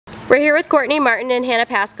We're here with Courtney, Martin, and Hannah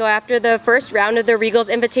Pasco after the first round of the Regals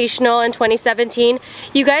Invitational in 2017.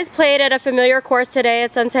 You guys played at a familiar course today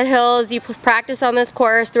at Sunset Hills. You practiced on this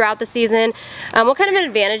course throughout the season. What kind of an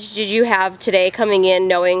advantage did you have today coming in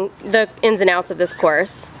knowing the ins and outs of this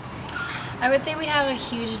course? I would say we have a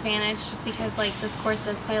huge advantage just because this course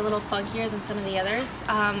does play a little funkier than some of the others.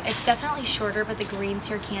 It's definitely shorter, but the greens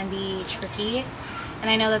here can be tricky. And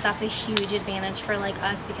I know that that's a huge advantage for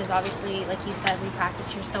us because obviously, like you said, we practice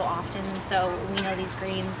here so often, and so we know these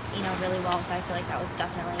greens, really well. So I feel like that was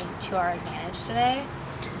definitely to our advantage today.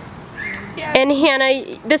 Yeah. And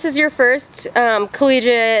Hannah, this is your first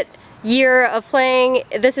collegiate year of playing.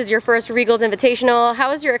 This is your first Regals Invitational. How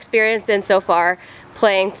has your experience been so far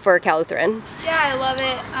playing for Cal Lutheran? Yeah, I love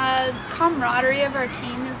it. Camaraderie of our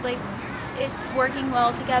team is it's working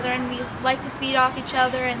well together, and we like to feed off each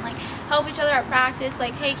other and help each other at practice.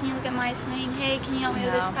 Hey, can you look at my swing? Hey, can you help me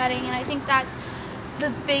with this putting? And I think that's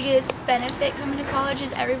the biggest benefit coming to college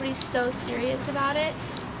is everybody's so serious about it.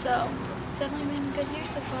 So it's definitely been a good year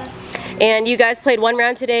so far. And you guys played one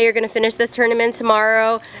round today. You're going to finish this tournament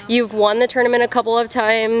tomorrow. You've won the tournament a couple of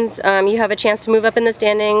times. You have a chance to move up in the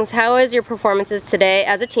standings. How is your performances today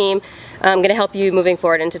as a team going to help you moving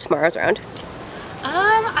forward into tomorrow's round?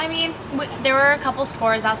 I mean, there were a couple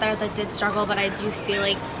scores out there that did struggle, but I do feel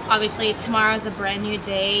like obviously tomorrow is a brand new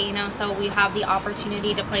day, so we have the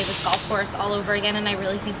opportunity to play this golf course all over again, and I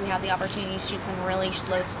really think we have the opportunity to shoot some really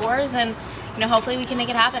low scores, and hopefully we can make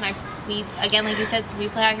it happen. Again, like you said, since we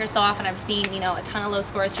play out here so often, I've seen a ton of low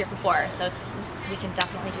scores here before, so we can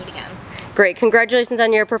definitely do it again. Great, congratulations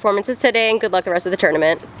on your performances today, and good luck the rest of the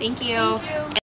tournament. Thank you. Thank you.